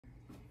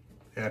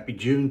Happy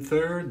June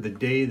 3rd, the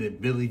day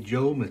that Billy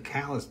Joe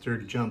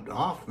McAllister jumped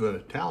off the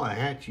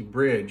Tallahatchie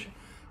Bridge,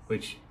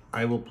 which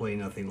I will play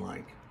nothing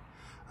like.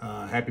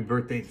 Happy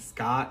birthday to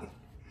Scot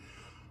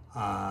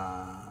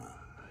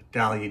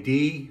Dahlia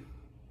D,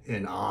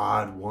 and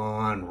Odd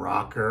One,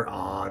 rocker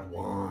Odd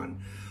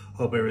One.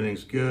 Hope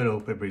everything's good.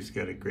 Hope everybody's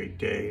got a great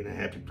day and a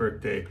happy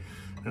birthday.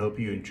 I hope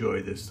you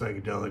enjoy this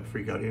psychedelic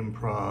freak out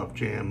improv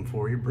jam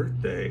for your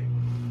birthday.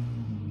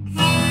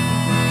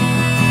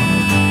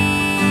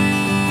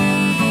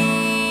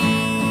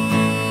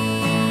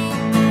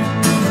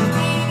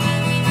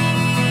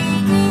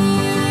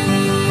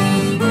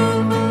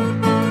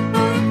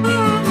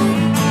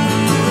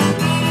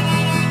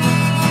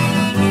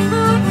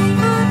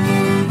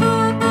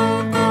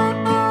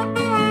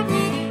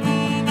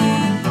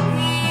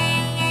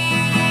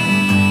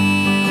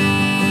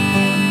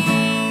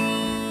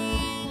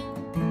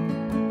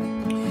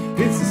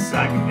 It's a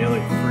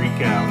psychedelic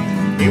freak out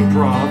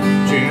improv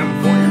jam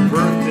for your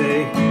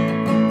birthday.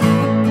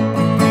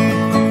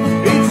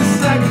 It's a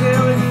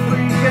psychedelic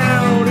freak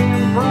out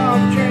improv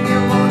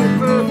jam on your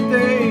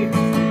birthday.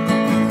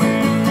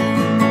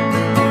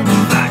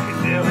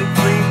 Psychedelic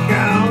freak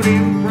out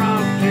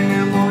improv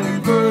jam on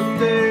your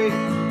birthday.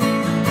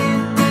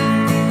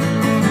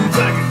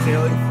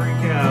 Psychedelic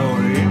freak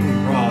out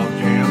improv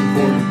jam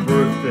for your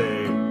birthday.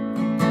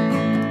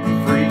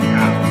 Freak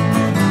out.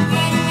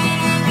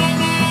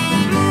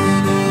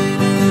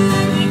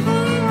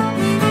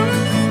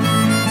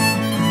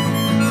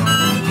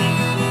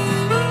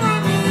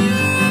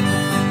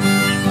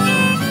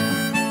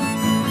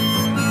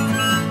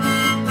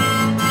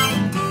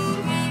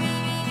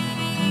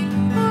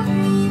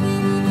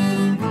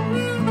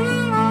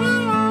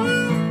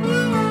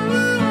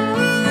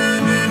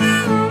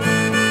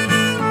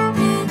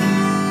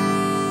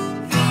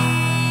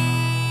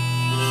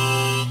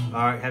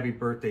 All right, happy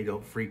birthday.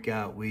 Don't freak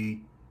out.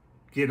 We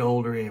get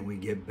older and we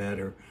get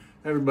better.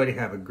 Everybody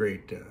have a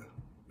great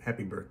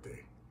happy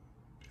birthday.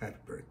 Happy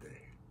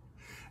birthday.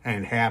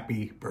 And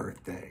happy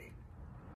birthday.